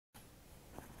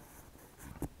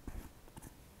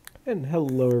And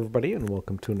hello everybody and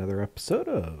welcome to another episode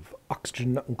of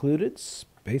Oxygen Not Included,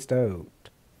 Spaced Out.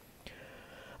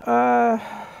 Uh,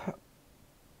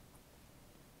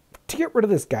 to get rid of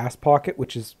this gas pocket,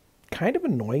 which is kind of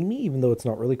annoying me, even though it's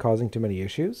not really causing too many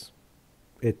issues,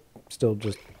 it still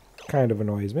just kind of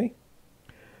annoys me.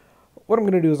 What I'm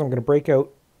going to do is I'm going to break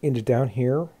out into down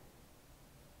here,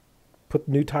 put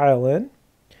the new tile in,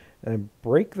 and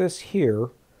break this here.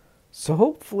 So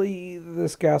hopefully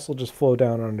this gas will just flow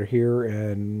down under here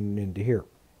and into here.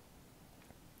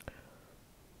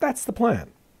 That's the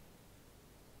plan.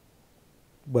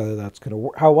 Whether that's going to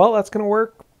work, how well that's going to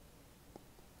work,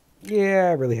 yeah,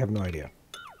 I really have no idea.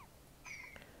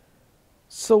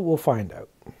 So we'll find out.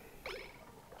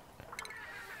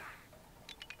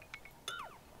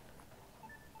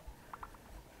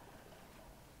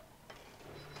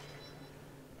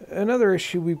 Another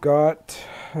issue we've got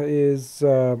is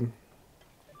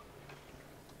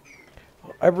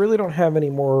I really don't have any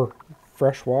more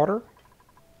fresh water,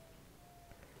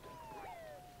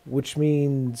 which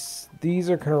means these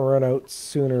are going to run out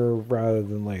sooner rather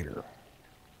than later.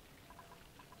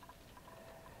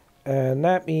 And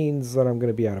that means that I'm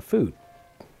going to be out of food.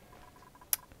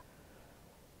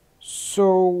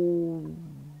 So,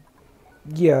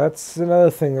 yeah, that's another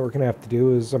thing that we're going to have to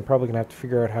do is I'm probably going to have to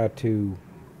figure out how to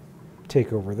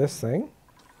take over this thing.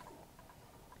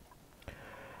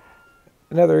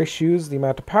 Another issue is the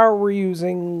amount of power we're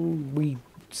using. We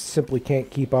simply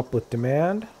can't keep up with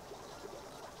demand.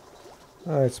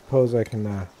 I suppose I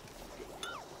can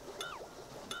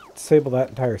disable that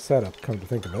entire setup, come to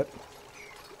think of it.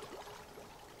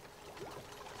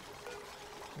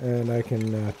 And I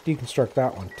can deconstruct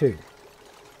that one too.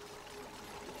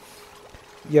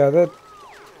 Yeah, that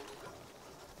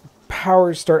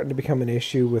power is starting to become an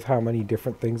issue with how many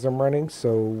different things I'm running,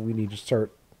 so we need to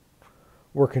start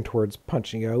working towards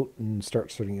punching out and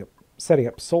start setting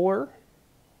up solar.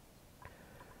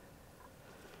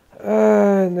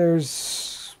 And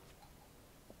there's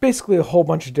basically a whole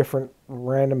bunch of different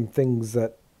random things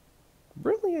that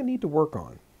really I need to work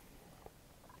on.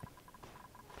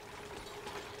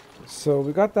 So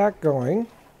we got that going.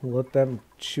 We'll let them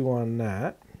chew on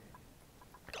that.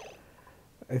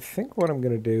 I think what I'm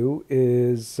going to do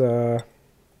is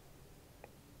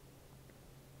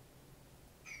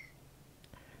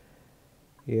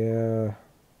yeah,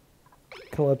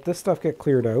 can let this stuff get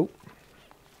cleared out.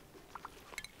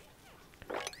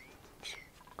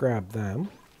 Grab them.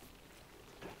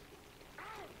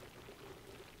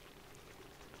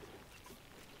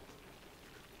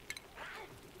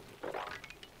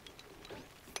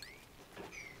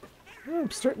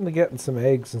 I'm starting to get some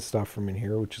eggs and stuff from in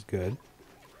here, which is good.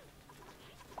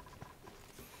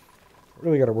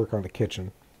 Really got to work on the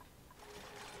kitchen.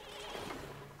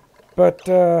 But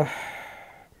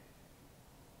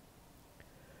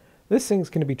this thing's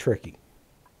going to be tricky.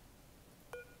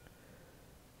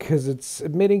 Because it's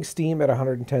emitting steam at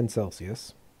 110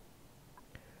 Celsius.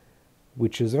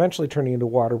 Which is eventually turning into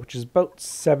water, which is about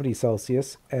 70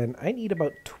 Celsius. And I need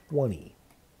about 20.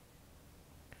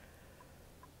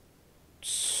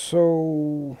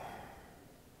 So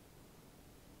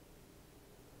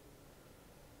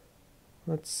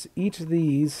each of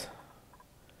these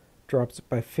drops it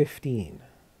by 15.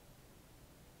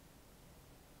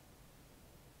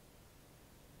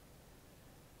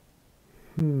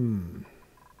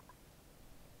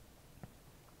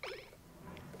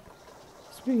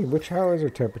 Speaking of which, how is our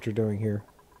temperature doing here?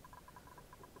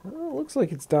 Well, it looks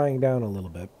like it's dying down a little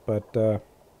bit, but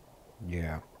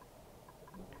yeah.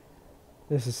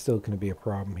 This is still going to be a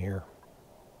problem here.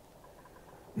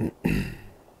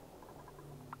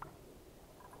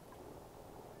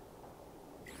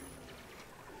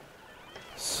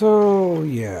 So,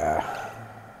 yeah.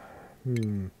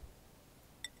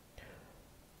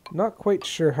 Not quite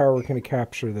sure how we're going to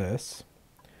capture this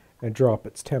and drop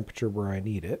its temperature where I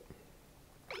need it.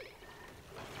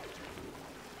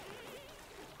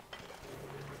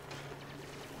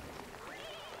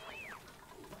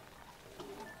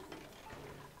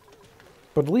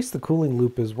 But at least the cooling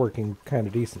loop is working kind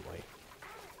of decently.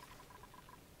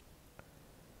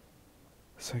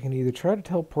 So I can either try to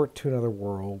teleport to another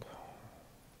world.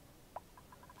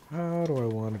 How do I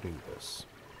want to do this?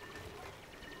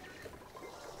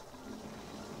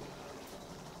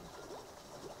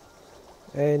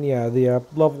 And yeah, the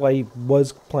level I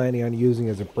was planning on using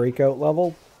as a breakout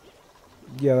level,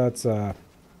 yeah, that's a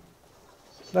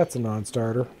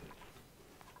non-starter.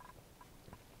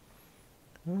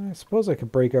 I suppose I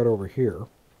could break out over here.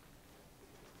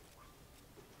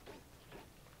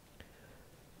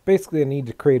 Basically, I need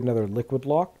to create another liquid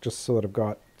lock just so that I've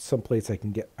got someplace I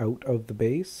can get out of the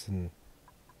base. And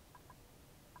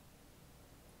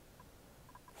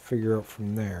figure out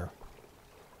from there.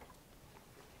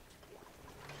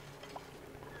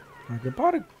 I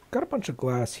got a bunch of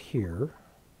glass here.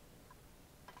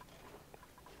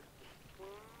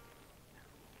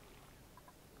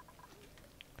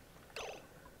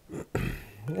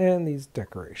 And these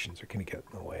decorations are going to get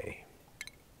in the way.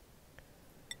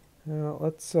 Now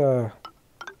let's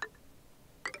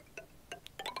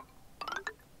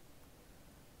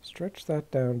stretch that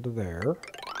down to there.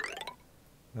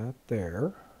 That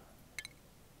there.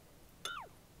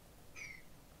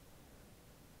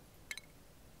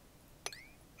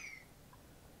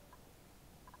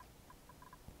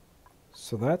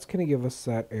 So that's going to give us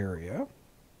that area.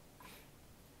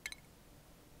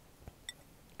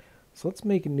 So let's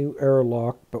make a new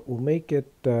airlock, but we'll make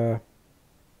it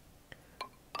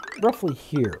roughly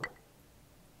here.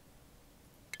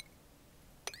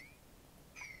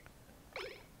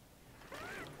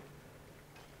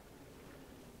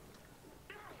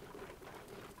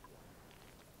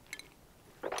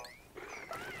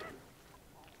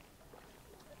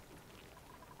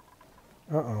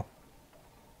 Uh-oh.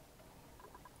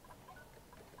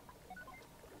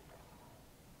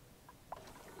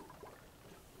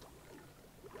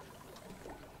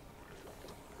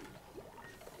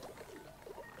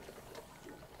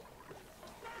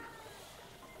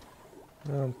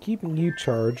 I'm keeping you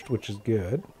charged, which is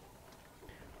good.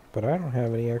 But I don't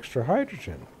have any extra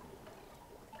hydrogen.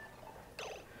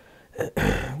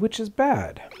 Which is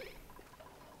bad.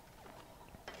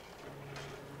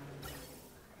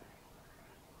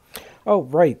 Oh,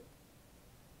 right.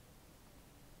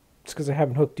 It's because I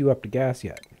haven't hooked you up to gas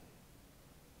yet.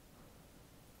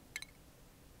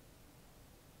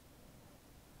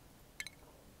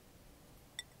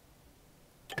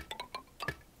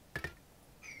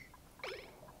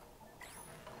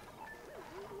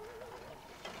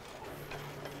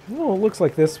 Well, it looks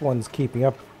like this one's keeping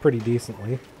up pretty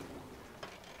decently.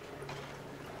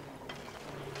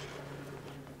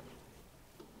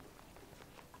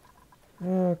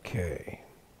 Okay.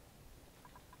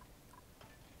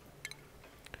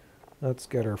 Let's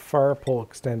get our fire pole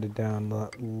extended down the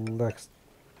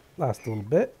last little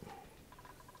bit.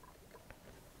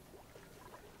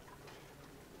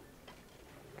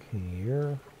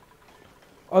 Here.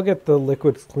 I'll get the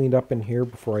liquids cleaned up in here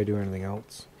before I do anything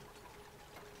else.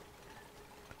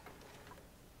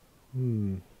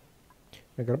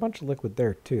 I got a bunch of liquid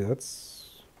there too.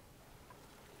 That's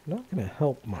not going to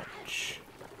help much.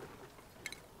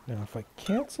 Now if I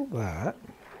cancel that,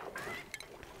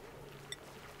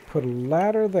 put a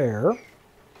ladder there.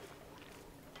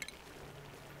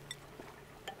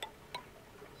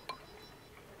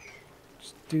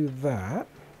 Just do that.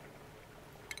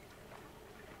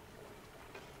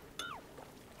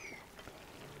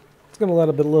 It's going to let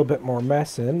a little bit more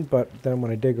mess in, but then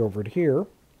when I dig over to here,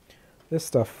 this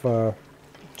stuff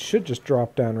should just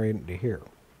drop down right into here.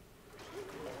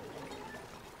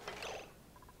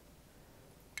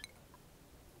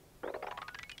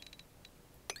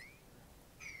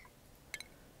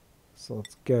 So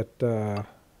let's get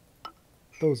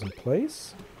those in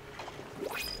place.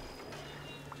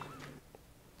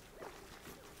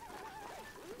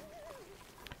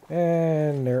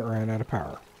 And there it ran out of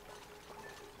power.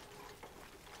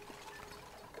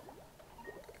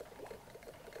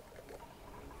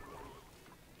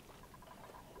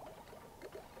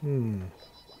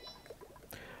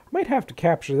 Might have to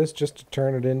capture this just to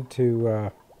turn it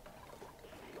into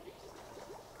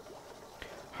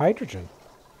hydrogen.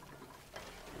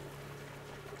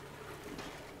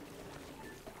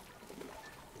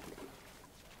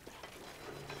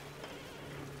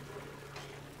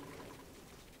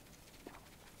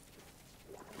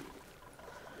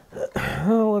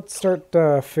 Well, let's start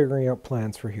figuring out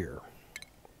plans for here.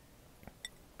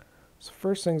 So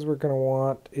first things we're going to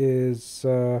want is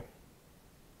going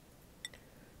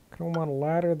to want a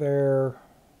ladder there.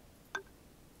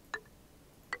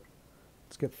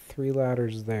 Let's get 3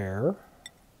 ladders there.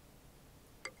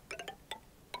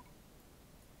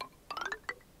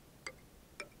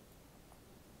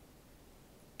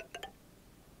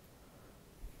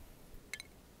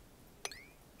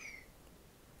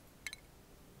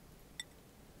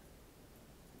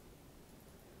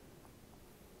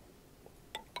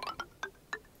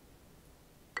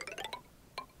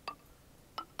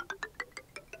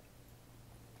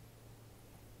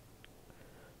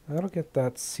 That'll get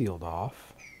that sealed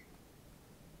off.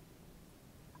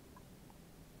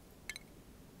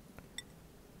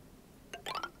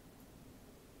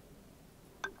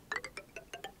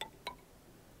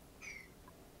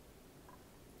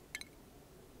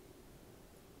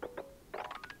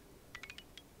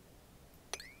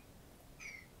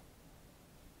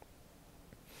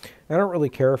 I don't really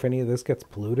care if any of this gets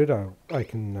polluted. I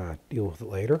can deal with it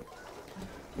later.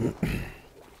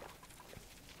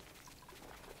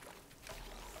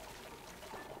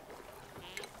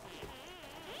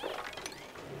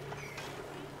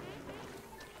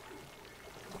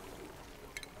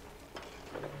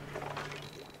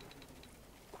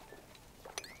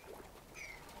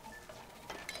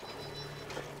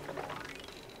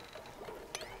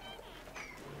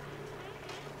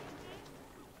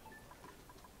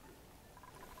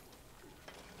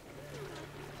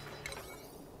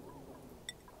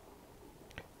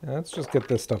 Let's just get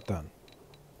this stuff done.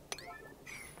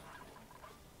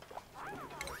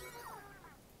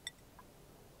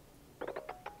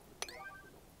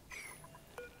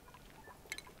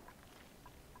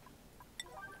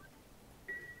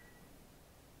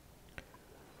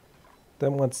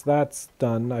 Then once that's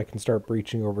done, I can start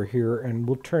breaching over here, and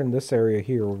we'll turn this area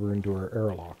here over into our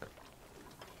airlock.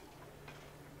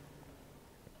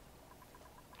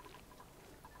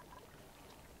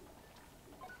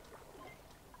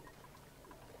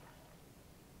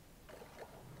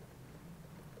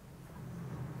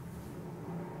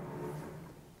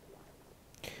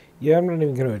 Yeah, I'm not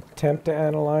even going to attempt to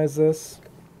analyze this,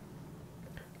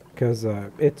 because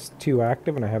it's too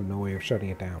active and I have no way of shutting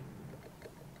it down.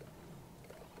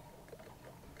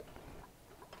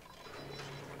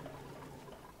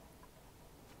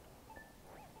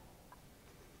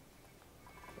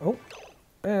 Oh,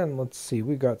 and let's see,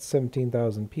 we've got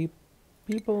 17,000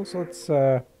 people, so let's,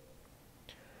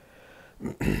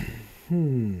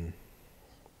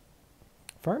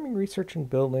 farming, research, and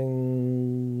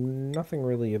building, nothing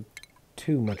really of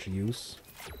too much use.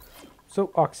 So,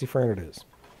 oxyfern it is.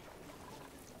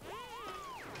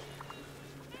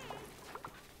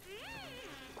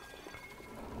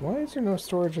 Why is there no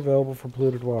storage available for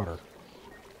polluted water?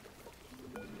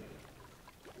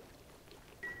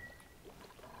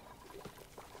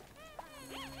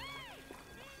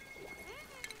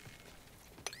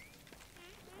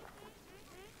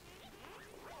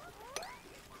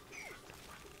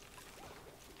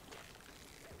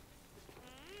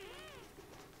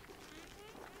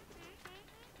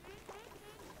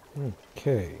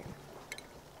 Okay.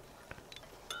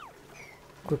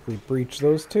 Quickly breach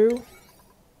those two.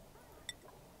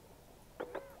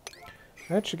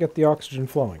 That should get the oxygen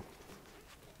flowing.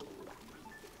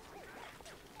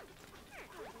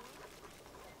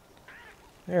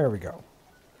 There we go.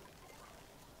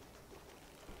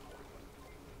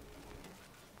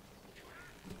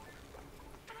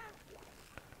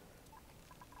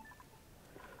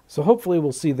 So hopefully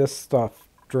we'll see this stuff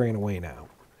drain away now.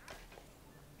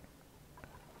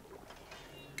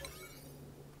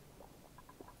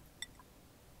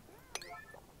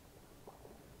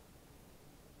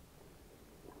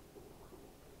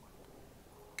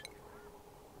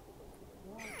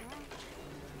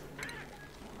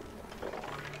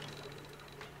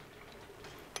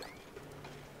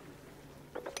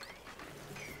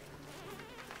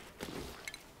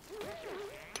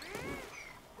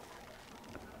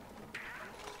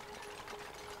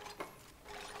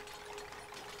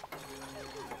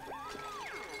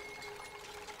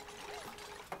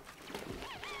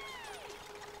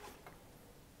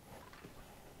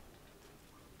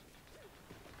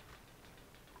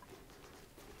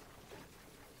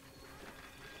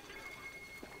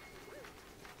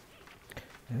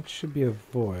 That should be a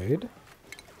void.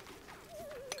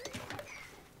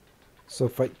 So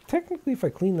if if I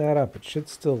clean that up, it should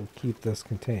still keep this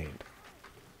contained.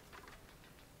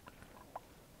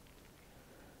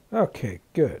 Okay,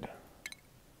 good.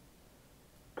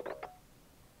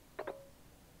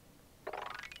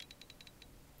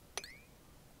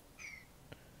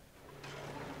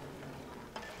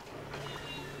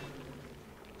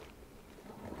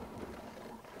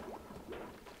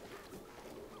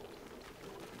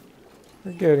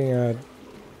 We're getting a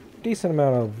decent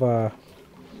amount of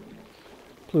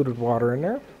polluted water in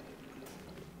there.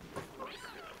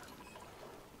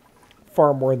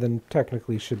 Far more than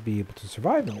technically should be able to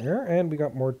survive in there, and we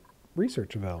got more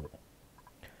research available.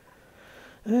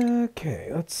 Okay,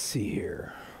 let's see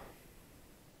here.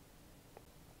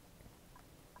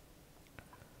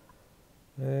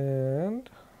 And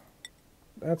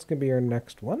that's going to be our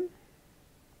next one.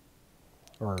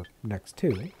 Or next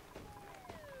two.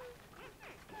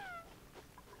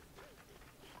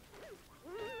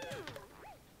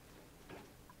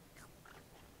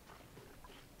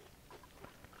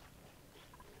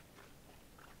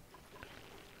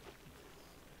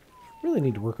 Really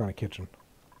need to work on a kitchen.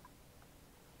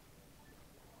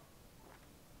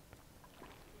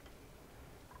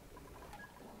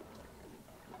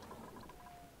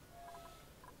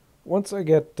 once I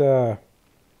get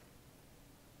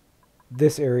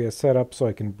this area set up so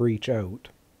I can breach out,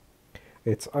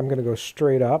 I'm going to go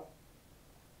straight up,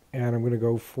 and I'm going to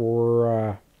go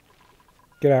for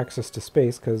get access to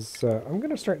space, because I'm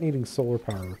going to start needing solar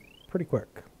power pretty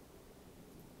quick.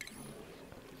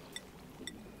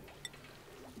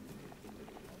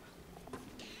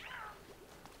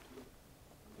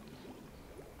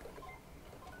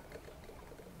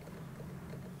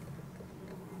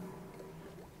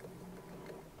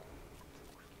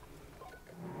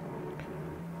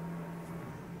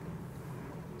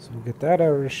 So we'll get that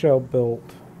outer shell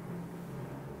built.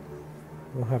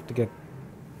 We'll have to get...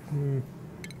 You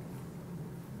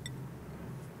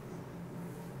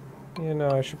know,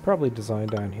 I should probably design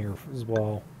down here as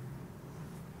well.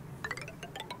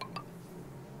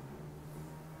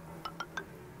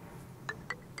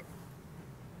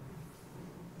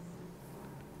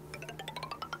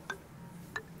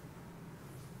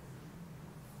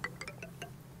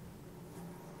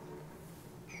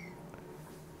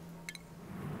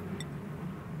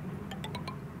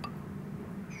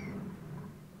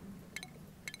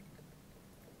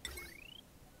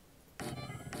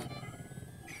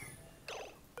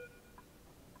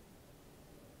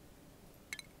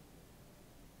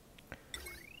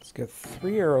 Let's get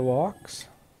 3 airlocks.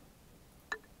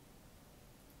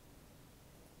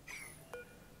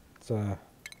 Let's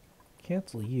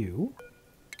cancel you.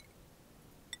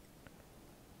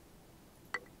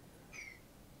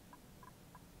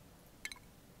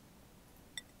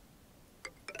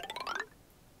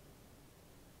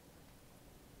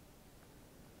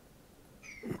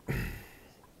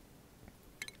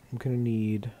 I'm going to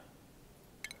need...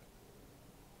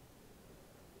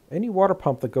 Any water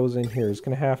pump that goes in here is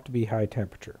going to have to be high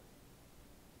temperature.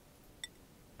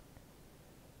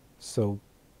 So,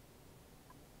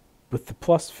 with the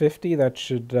plus 50, that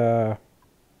should... yeah,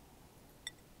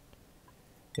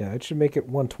 it should make it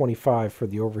 125 for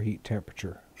the overheat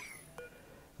temperature.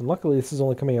 And luckily, this is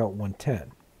only coming out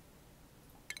 110.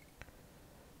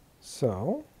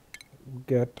 So, we'll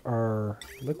get our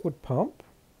liquid pump.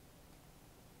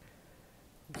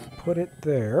 Put it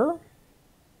there.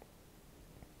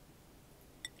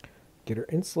 Get our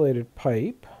insulated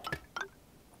pipe.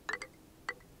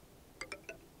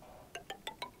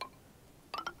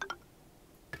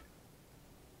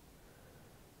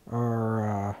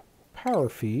 Our power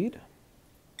feed.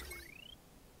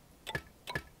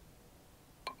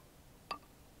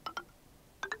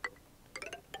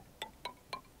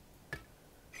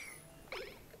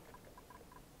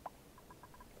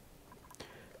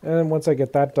 And once I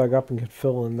get that dug up and can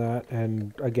fill in that,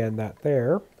 and again that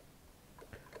there,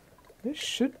 this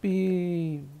should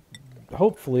be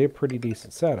hopefully a pretty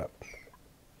decent setup.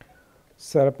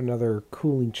 Set up another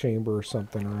cooling chamber or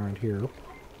something around here.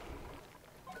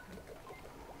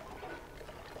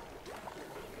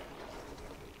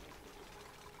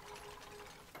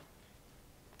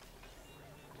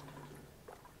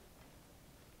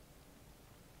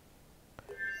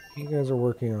 You guys are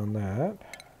working on that.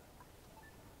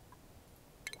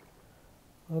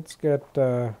 Let's get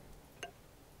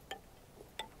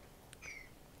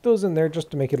those in there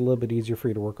just to make it a little bit easier for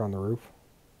you to work on the roof.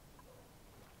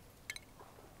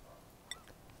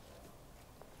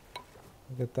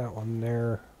 Get that one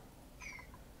there.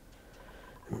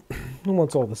 And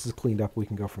once all this is cleaned up, we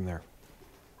can go from there.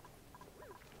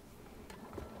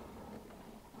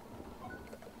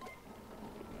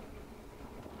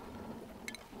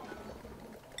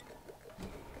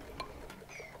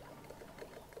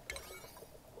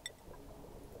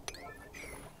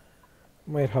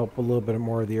 Might help a little bit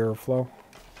more of the airflow.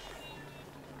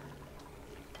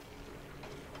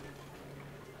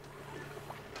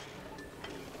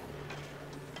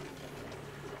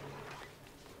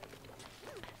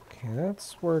 Okay,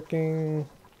 that's working.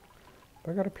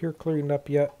 Have I got up here cleaned up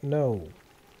yet? No.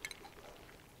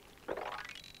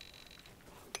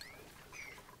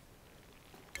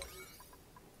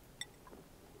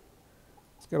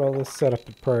 Let's get all this set up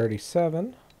at priority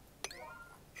 7.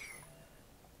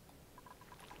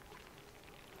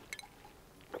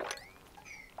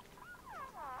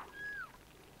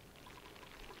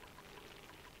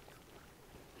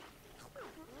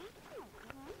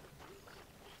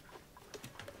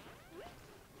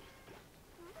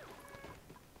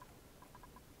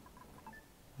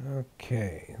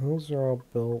 Okay, those are all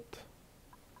built.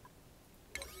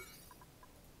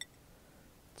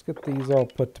 Let's get these all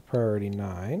put to priority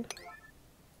 9.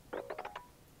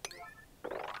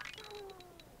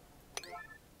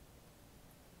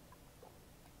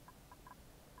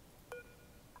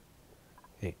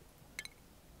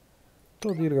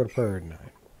 Told you to go to priority 9.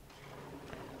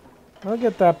 I'll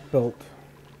get that built.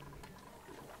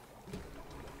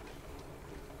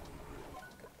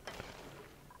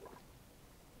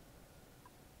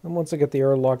 And once I get the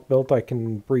airlock built, I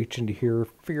can breach into here,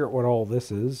 figure out what all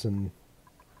this is, and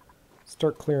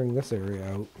start clearing this area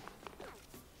out.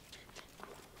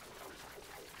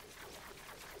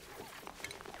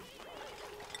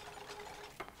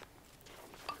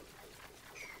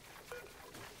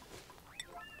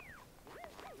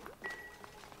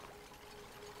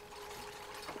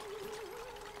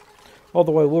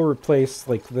 Although I will replace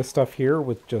like this stuff here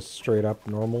with just straight up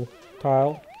normal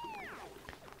tile.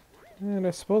 And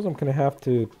I suppose I'm going to have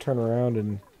to turn around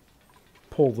and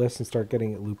pull this and start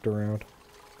getting it looped around.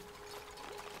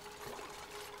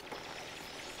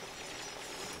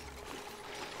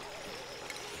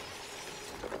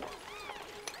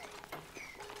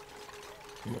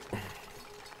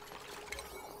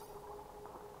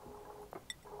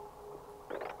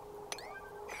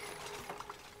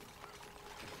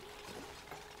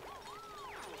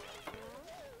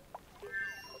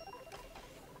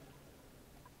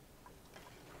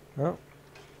 Oh,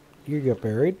 you get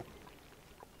buried.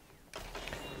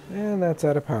 And that's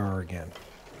out of power again.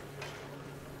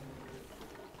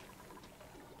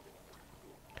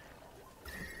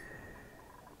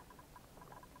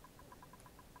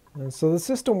 And so the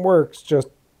system works, just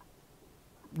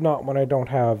not when I don't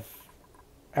have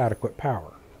adequate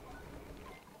power.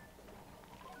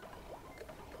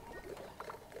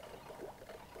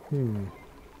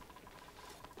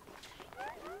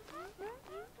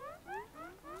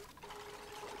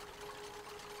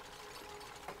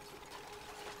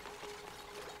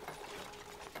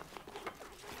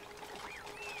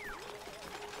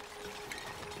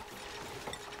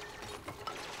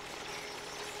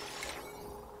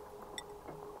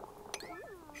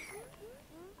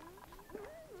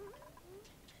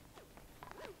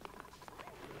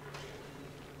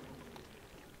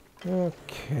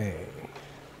 Okay.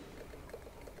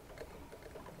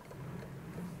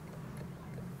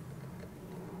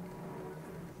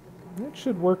 That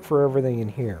should work for everything in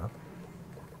here.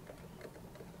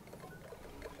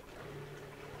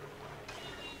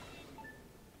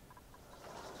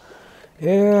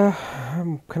 Yeah,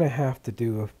 I'm gonna have to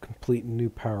do a complete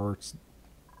new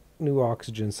new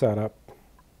oxygen setup.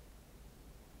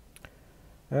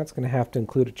 That's gonna have to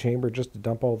include a chamber just to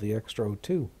dump all the extra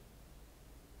O2.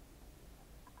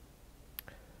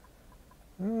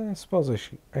 I suppose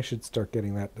I should start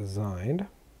getting that designed.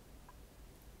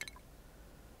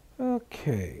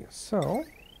 Okay, so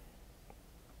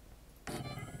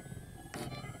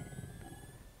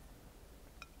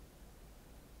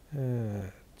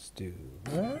let's do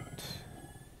that.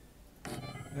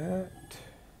 That.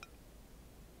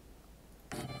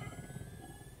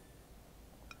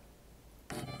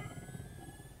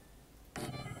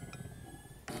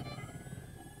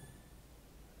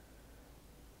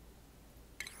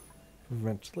 For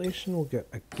ventilation, we'll get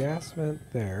a gas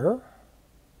vent there.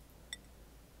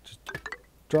 Just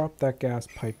drop that gas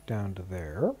pipe down to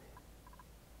there.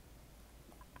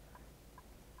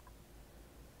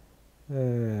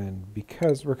 And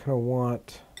because we're going to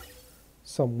want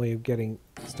some way of getting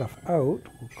stuff out,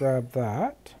 we'll grab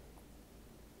that.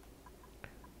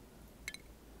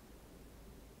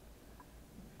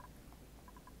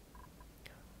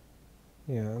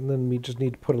 Yeah, and then we just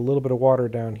need to put a little bit of water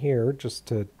down here just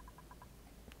to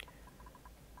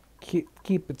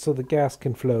keep it so the gas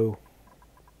can flow.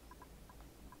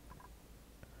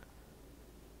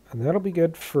 And that'll be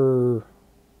good for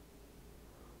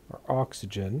our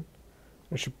oxygen.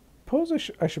 I should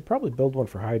probably build one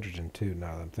for hydrogen too,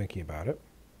 now that I'm thinking about it.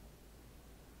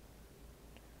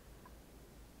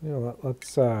 You know what,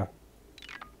 let's not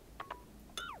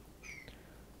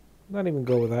even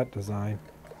go with that design.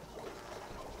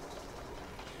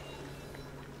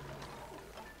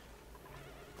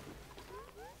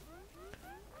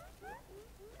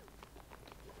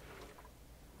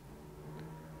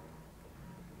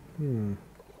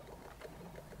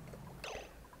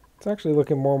 It's actually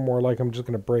looking more and more like I'm just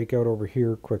going to break out over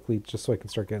here quickly just so I can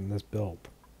start getting this built.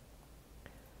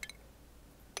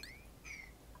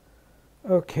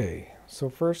 Okay, so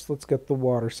first let's get the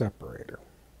water separator.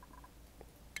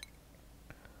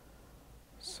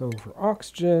 So for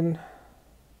oxygen,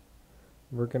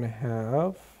 we're going to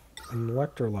have an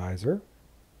electrolyzer,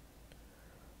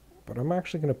 but I'm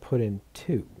actually going to put in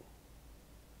 2.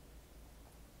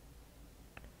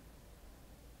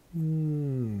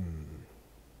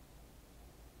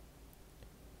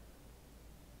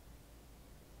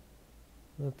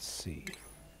 Let's see.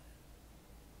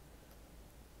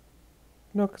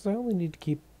 No, because I only need to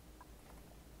keep...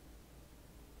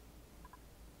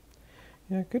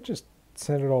 Yeah, I could just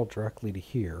send it all directly to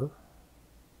here.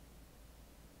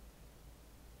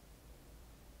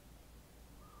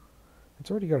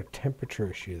 It's already got a temperature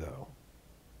issue, though.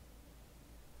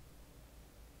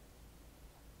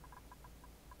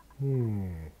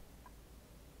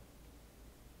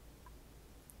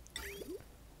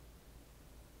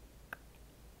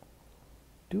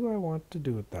 Do I want to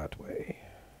do it that way?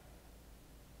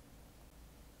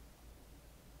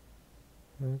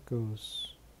 That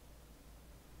goes...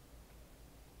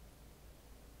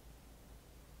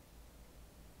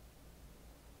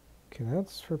 Okay,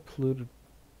 that's for polluted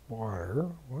water.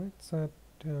 What's that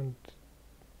down to?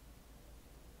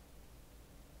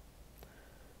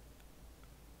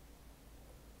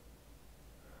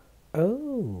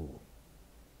 Oh.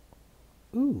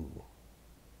 Ooh.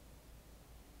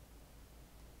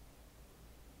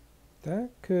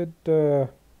 That could, yeah,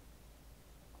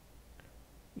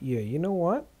 you know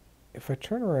what? If I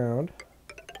turn around,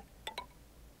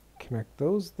 connect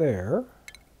those there,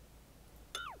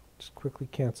 just quickly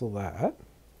cancel that.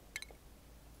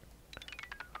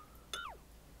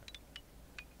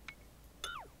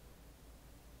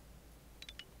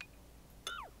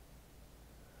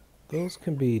 Those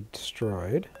can be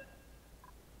destroyed.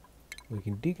 We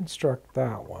can deconstruct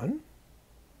that one.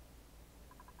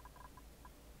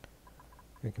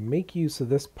 I can make use of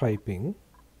this piping.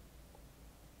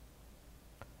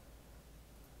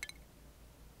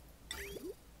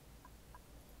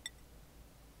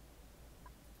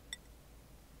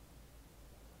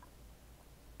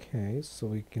 Okay, so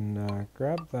we can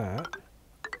grab that.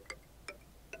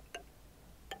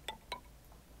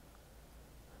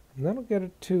 And that'll get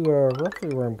it to roughly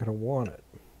where I'm going to want it.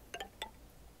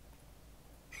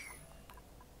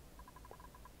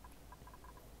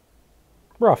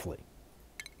 Roughly.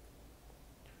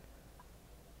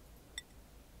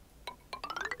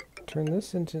 Turn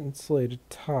this into insulated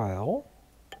tile.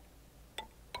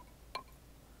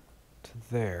 To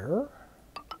there.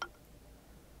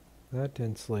 That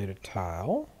insulated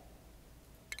tile.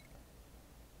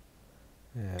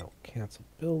 And we'll cancel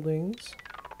buildings.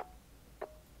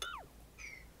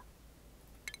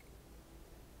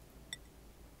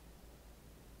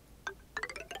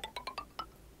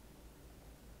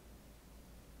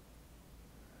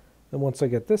 Then once I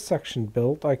get this section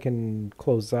built, I can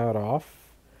close that off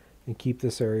and keep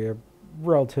this area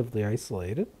relatively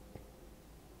isolated.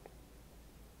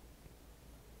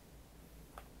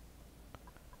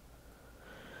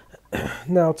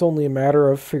 Now it's only a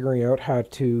matter of figuring out how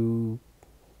to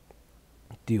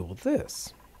deal with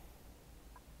this.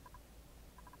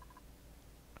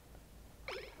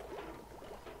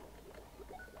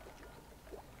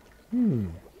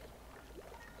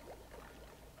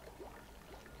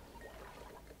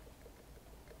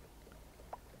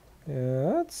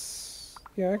 Yeah, that's...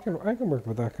 Yeah, I can work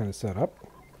with that kind of setup.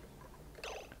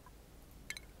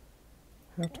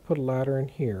 Have to put a ladder in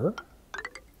here.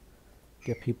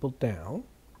 Get people down.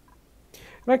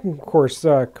 And I can, of course,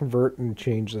 convert and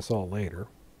change this all later.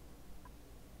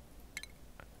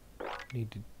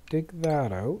 Need to dig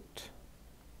that out.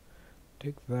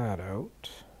 Dig that out.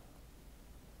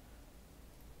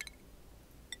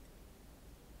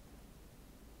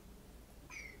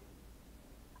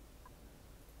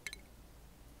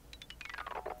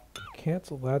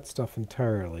 Cancel that stuff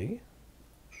entirely.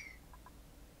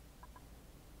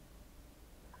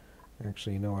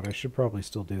 Actually, you know what? I should probably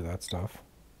still do that stuff.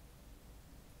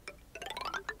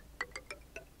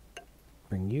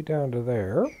 Bring you down to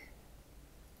there.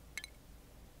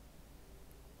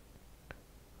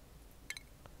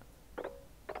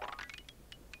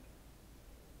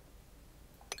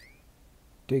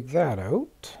 Dig that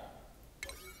out.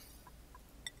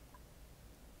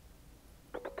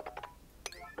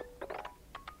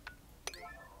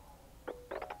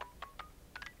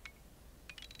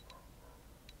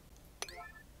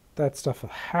 That stuff will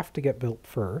have to get built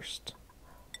first.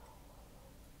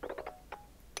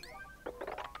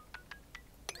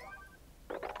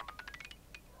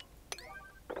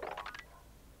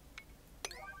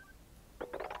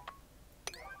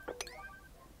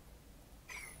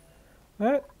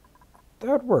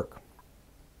 That'd work.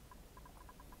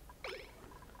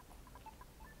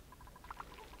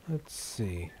 Let's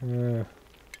see.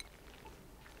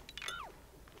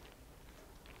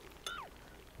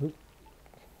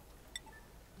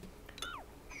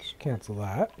 Just cancel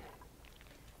that.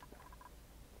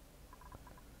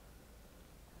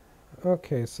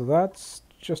 Okay, so that's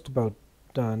just about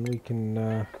done. We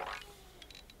can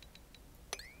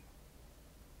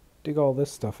dig all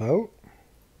this stuff out.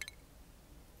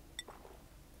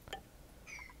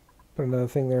 Put another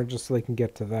thing there just so they can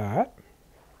get to that.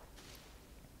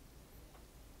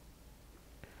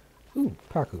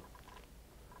 Paku.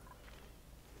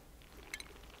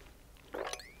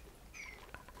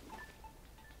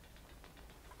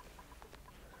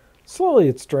 Slowly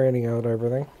it's draining out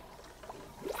everything.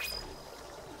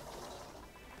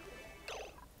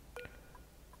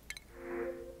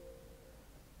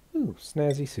 Ooh,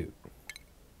 snazzy suit.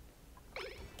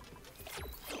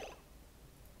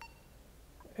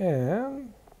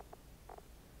 And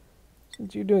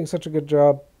since you're doing such a good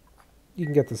job, you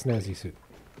can get the snazzy suit.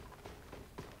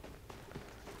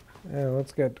 And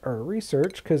let's get our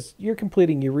research, because you're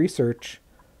completing your research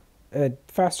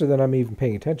faster than I'm even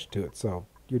paying attention to it, so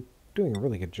you're doing a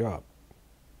really good job.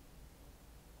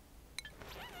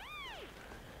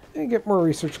 And get more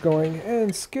research going.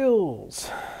 And skills.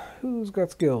 Who's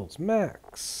got skills?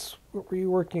 Max, what were you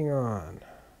working on?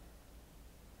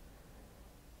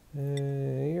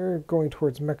 You're going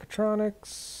towards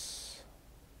mechatronics.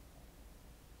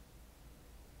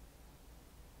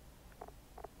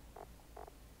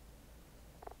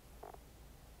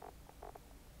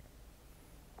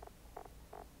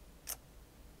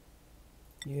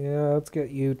 Yeah, let's get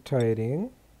you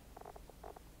tidying.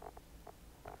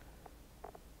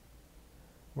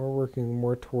 We're working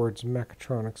more towards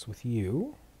mechatronics with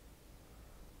you.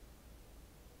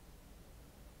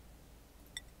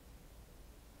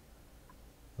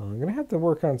 Well, I'm going to have to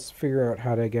work on figure out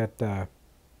how to get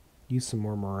use some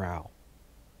more morale.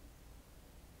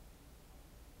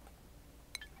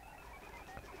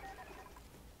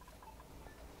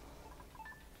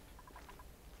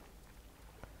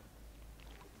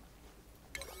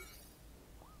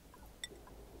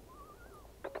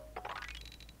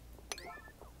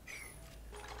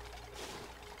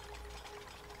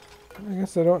 I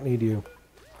guess I don't need you.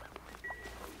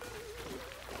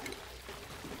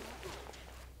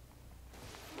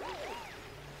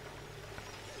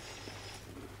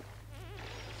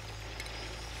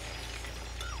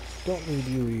 Don't need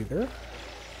you either.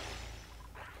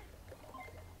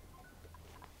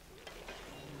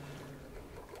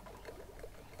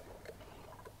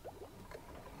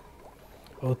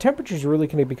 Well, temperature's really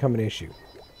going to become an issue.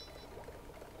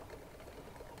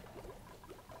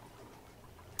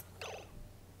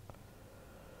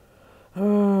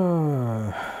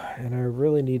 And I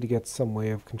really need to get some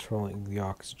way of controlling the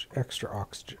extra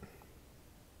oxygen.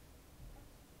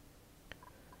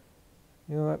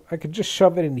 You know what? I could just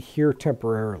shove it in here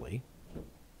temporarily.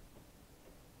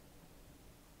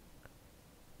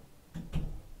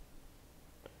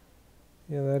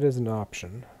 Yeah, that is an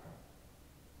option.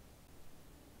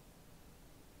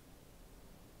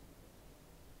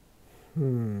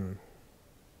 Because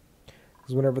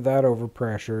whenever that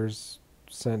overpressures,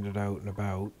 send it out and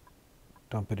about,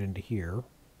 dump it into here.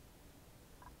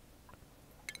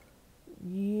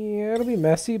 Yeah, it'll be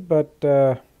messy, but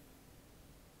don't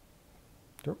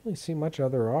really see much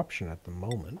other option at the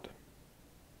moment.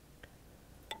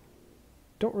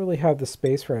 Don't really have the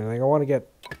space for anything. I want to get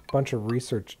a bunch of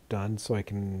research done so I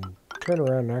can turn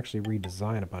around and actually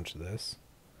redesign a bunch of this.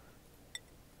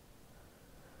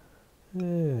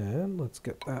 And let's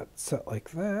get that set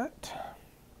like that.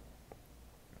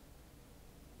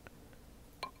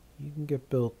 You can get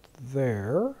built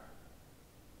there.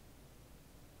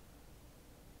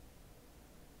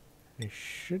 I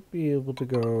should be able to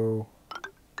go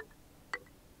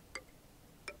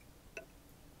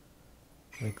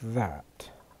like that.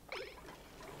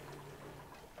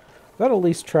 That'll at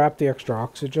least trap the extra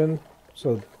oxygen,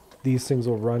 so these things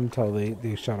will run until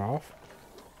they shut off.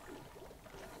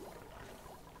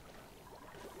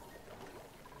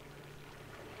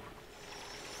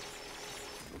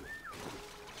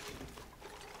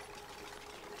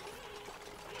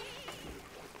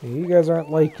 Yeah, you guys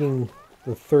aren't liking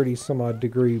the 30 some odd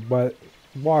degree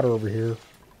water over here.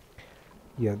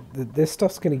 Yeah, this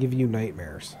stuff's going to give you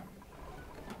nightmares.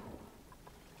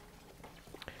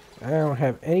 I don't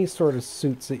have any sort of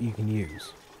suits that you can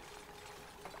use.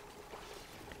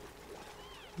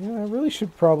 Yeah, I really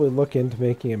should probably look into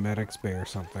making a medic's bay or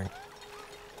something.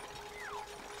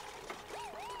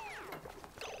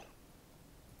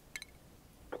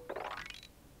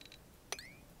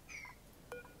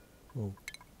 We'll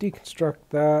deconstruct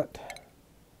that.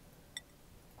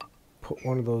 Put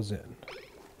one of those in.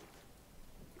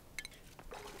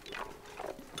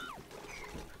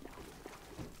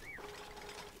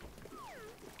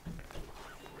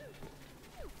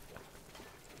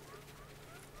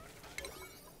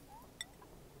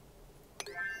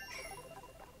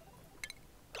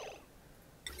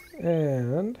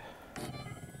 And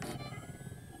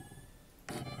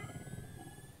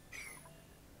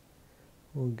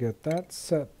we'll get that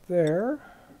set there.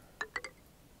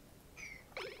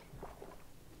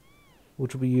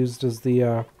 which will be used as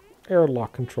the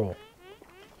airlock control.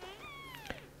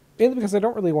 Mainly because I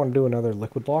don't really want to do another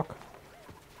liquid lock.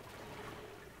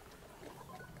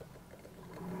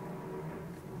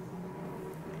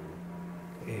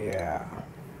 Yeah.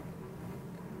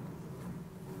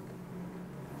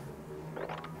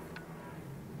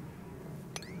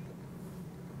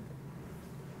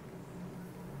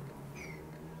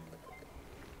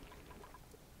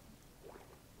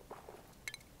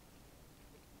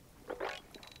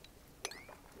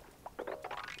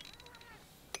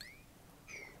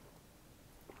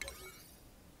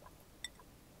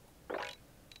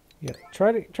 Yeah,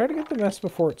 try to get the mess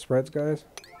before it spreads, guys.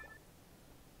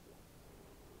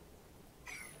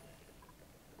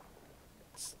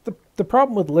 The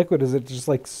problem with liquid is it just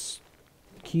like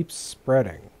keeps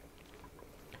spreading.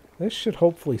 This should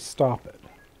hopefully stop it.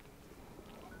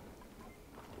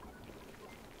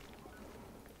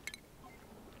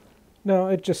 No,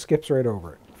 it just skips right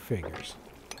over it. Figures.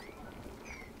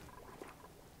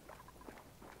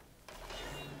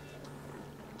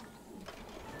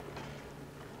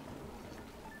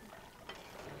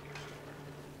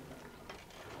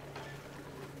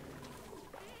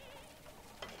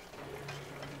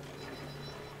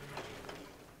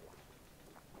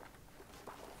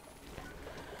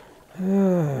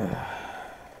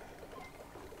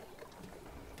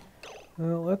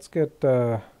 Well, let's get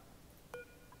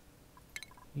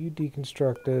you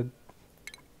deconstructed,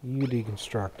 you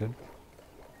deconstructed.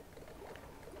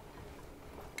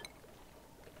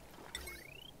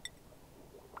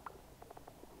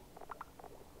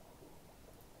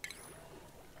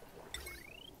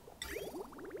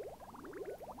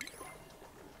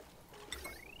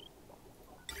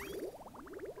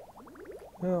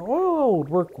 Oil would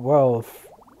work well if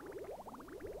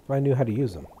I knew how to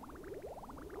use them.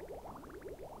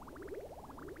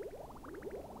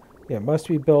 Yeah, it must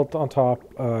be built on top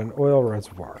an oil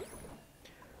reservoir.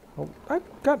 Well, I've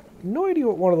got no idea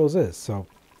what one of those is, so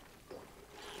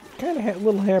kind of a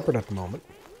little hampered at the moment.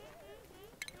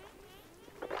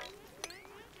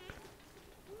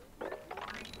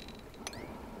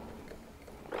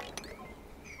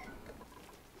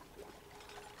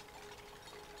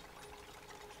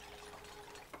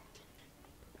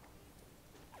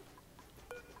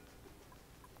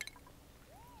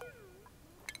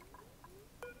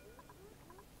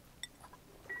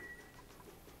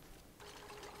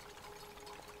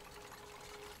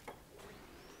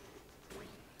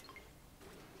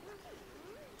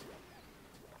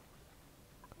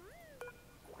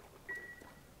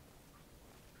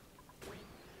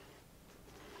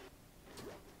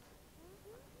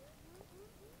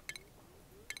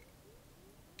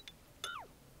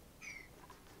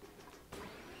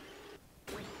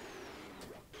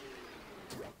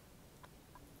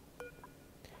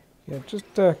 Yeah, just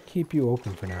keep you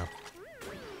open for now.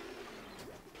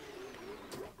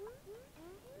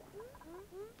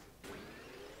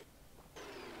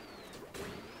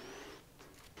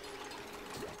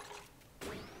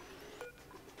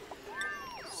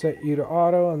 Set you to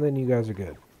auto, and then you guys are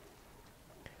good.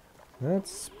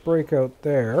 Let's break out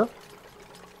there.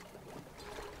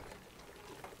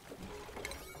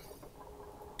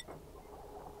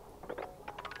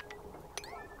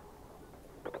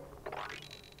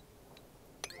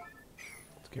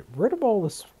 Let's get rid of all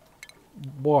this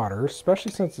water,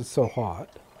 especially since it's so hot.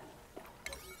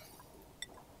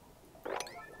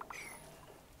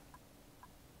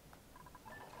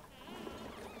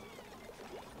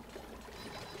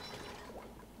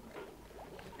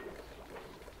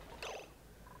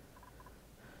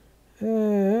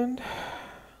 And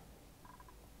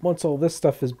once all this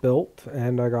stuff is built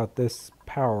and I got this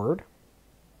powered,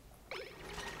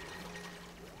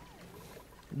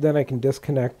 then I can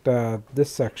disconnect this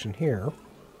section here.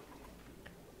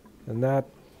 And that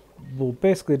will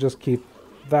basically just keep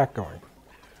that going.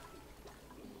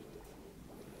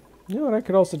 You know what, I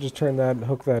could also just turn that and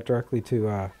hook that directly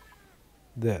to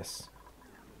this.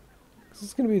 This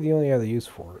is going to be the only other use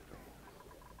for it.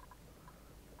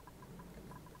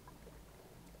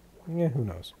 Yeah, who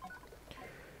knows.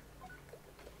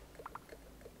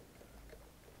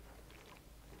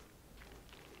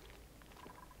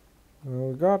 Well,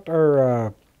 we got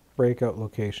our breakout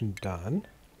location done.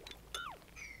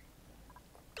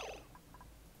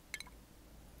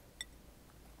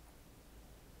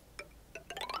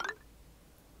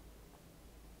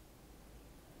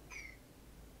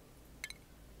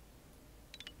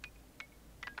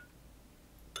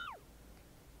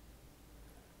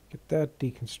 Get that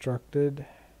deconstructed.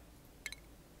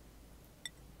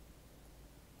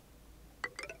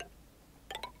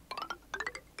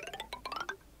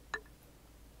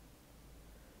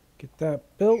 Get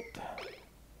that built.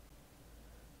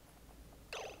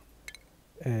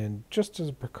 And just as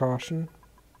a precaution,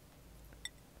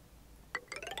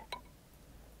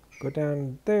 go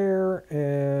down there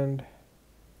and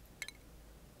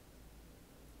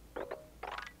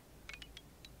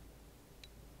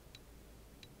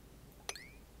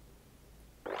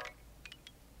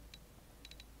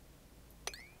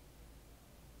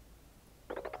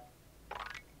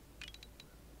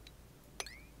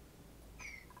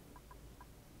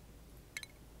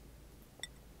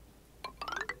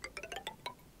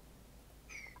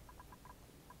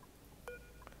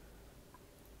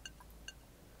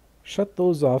shut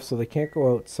those off so they can't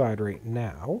go outside right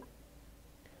now.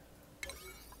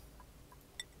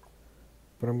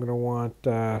 But I'm going to want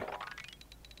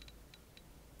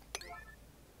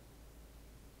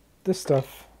this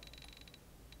stuff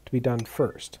to be done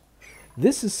first.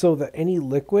 This is so that any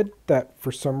liquid that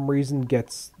for some reason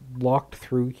gets locked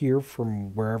through here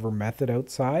from wherever method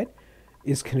outside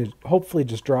is going to hopefully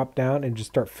just drop down and just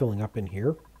start filling up in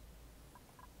here.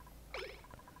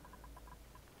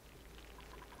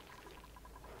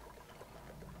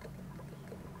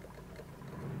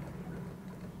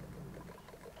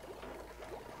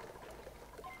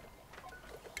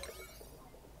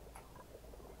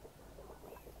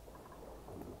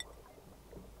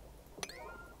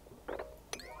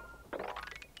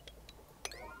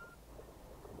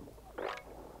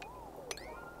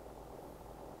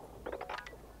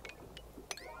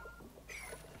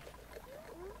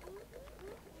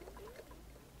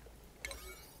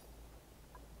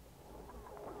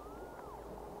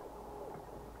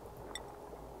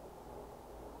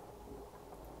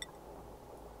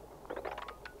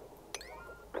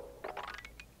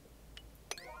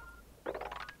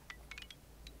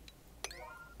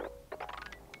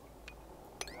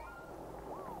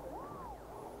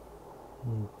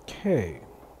 Okay.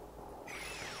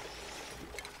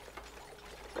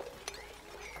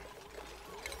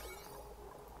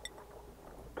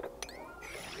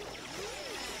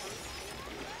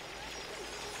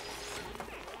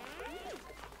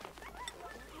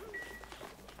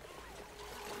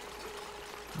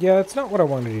 Yeah, that's not what I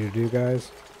wanted you to do,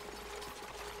 guys.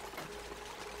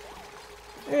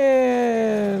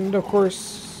 And, of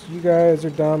course, you guys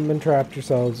are dumb and trapped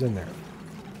yourselves in there.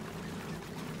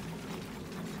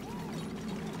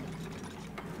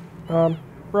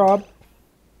 Rob,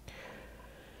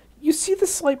 you see the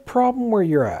slight problem where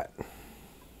you're at?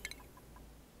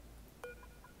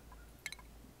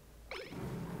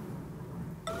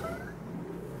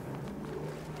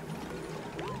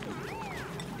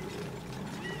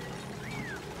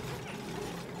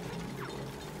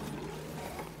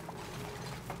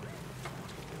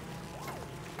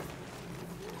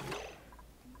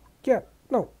 Yeah,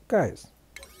 no, guys.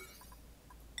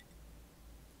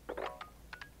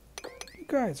 You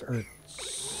guys are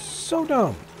so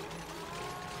dumb.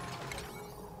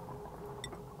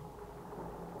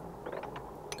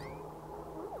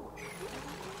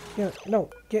 Yeah, no,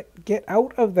 get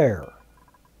out of there.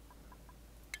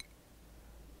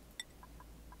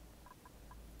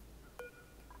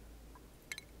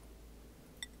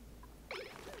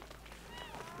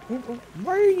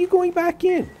 Why are you going back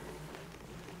in?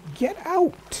 Get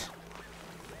out.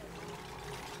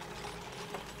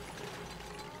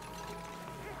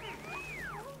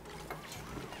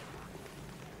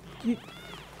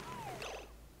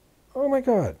 Oh my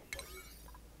God.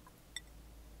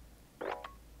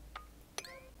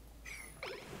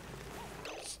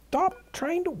 Stop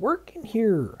trying to work in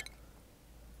here.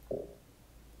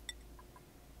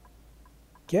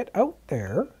 Get out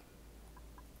there.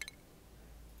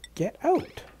 Get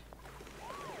out.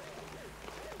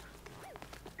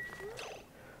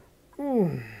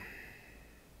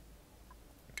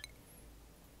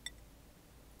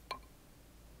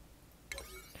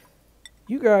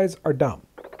 You guys are dumb.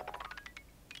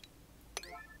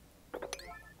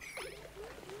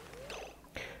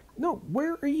 No,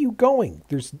 where are you going?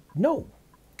 There's no.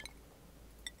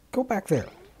 Go back there.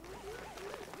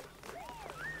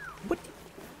 What?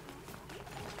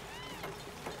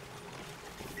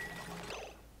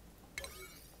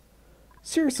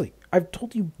 Seriously, I've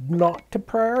told you not to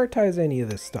prioritize any of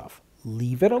this stuff.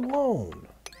 Leave it alone.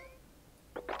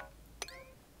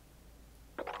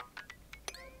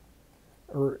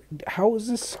 Or how is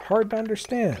this hard to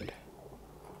understand?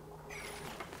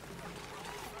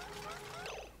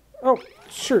 Oh,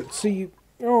 sure. So you...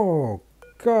 Oh,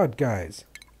 God, guys.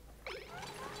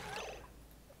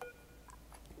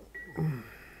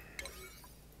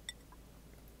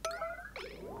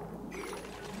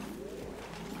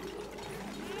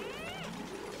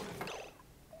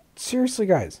 Seriously,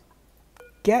 guys.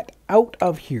 Get out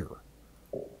of here.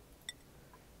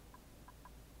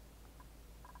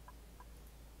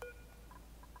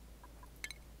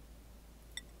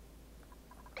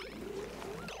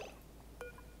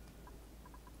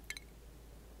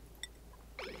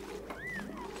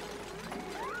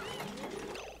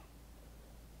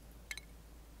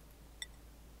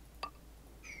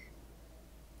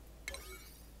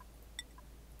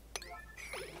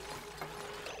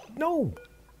 No!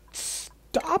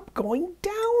 Stop going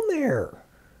down there!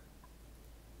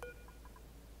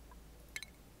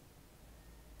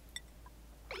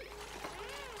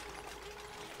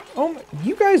 Oh,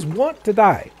 you guys want to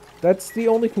die. That's the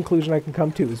only conclusion I can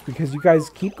come to, is because you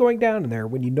guys keep going down in there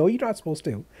when you know you're not supposed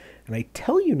to, and I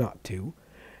tell you not to,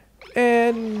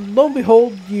 and lo and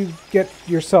behold, you get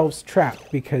yourselves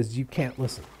trapped because you can't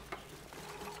listen.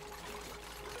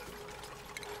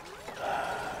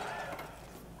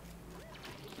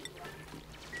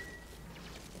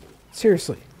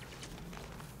 Seriously.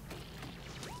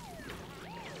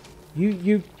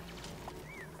 You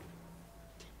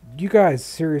guys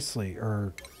seriously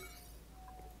are...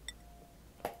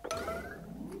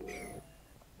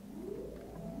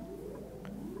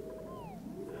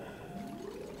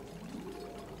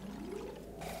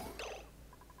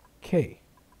 Okay.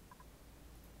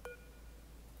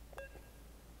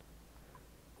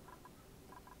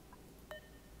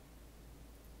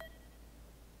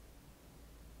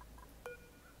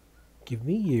 Give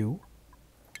me you.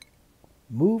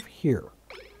 Move here.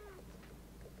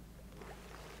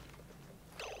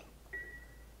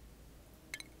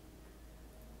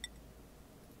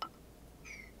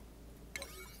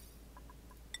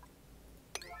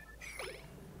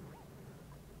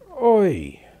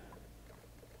 Oi.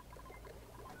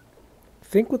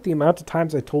 Think with the amount of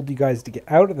times I told you guys to get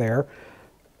out of there,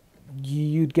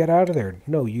 you'd get out of there.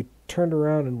 No, you turned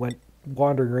around and went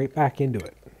wandering right back into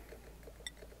it.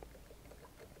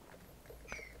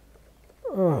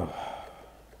 Ugh.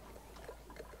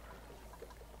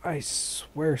 I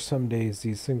swear some days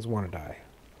these things want to die.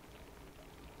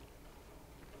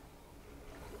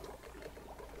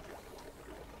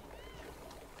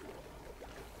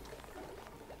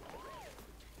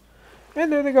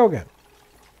 And there they go again.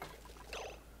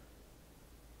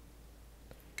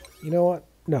 You know what?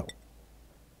 No.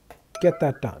 Get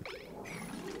that done.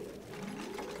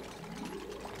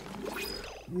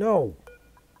 No.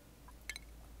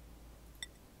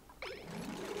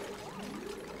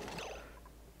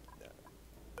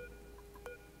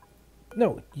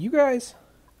 No, you guys,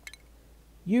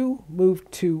 you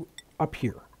move to up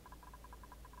here.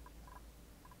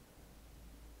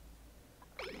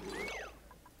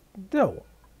 No,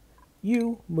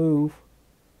 you move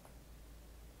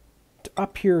to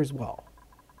up here as well.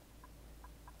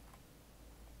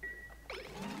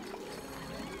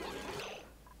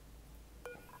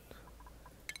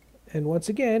 And once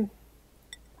again,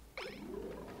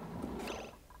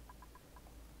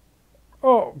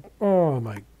 oh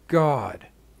my God.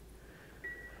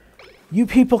 You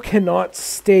people cannot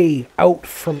stay out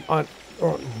from I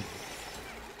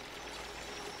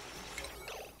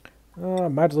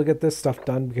might as well get this stuff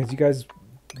done because you guys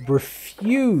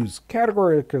refuse,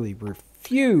 categorically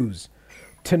refuse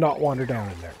to not wander down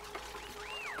in there.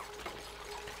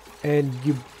 And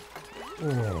you...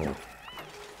 Oh.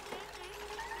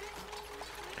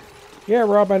 Yeah,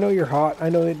 Rob, I know you're hot. I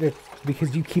know it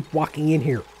because you keep walking in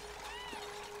here.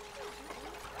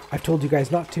 I've told you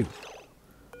guys not to.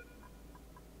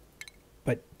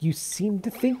 But you seem to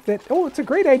think that, oh, it's a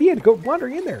great idea to go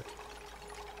wandering in there.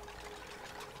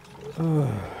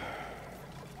 Ugh.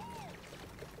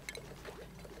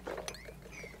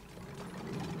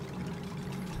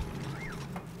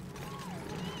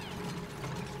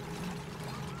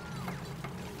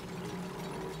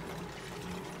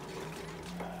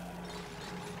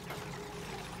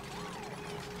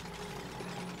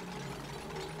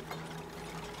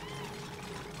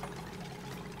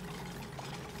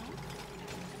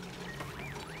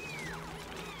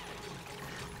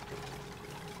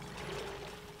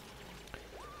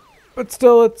 But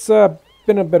still, it's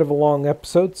been a bit of a long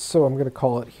episode, so I'm going to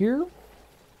call it here.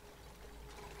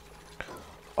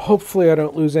 Hopefully I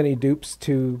don't lose any dupes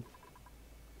to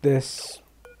this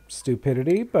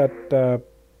stupidity, but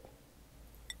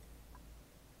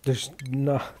there's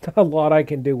not a lot I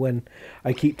can do when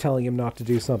I keep telling him not to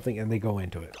do something and they go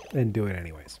into it and do it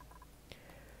anyways.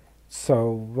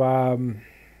 So,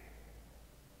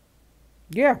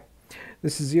 yeah,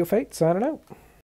 this is E008 signing out.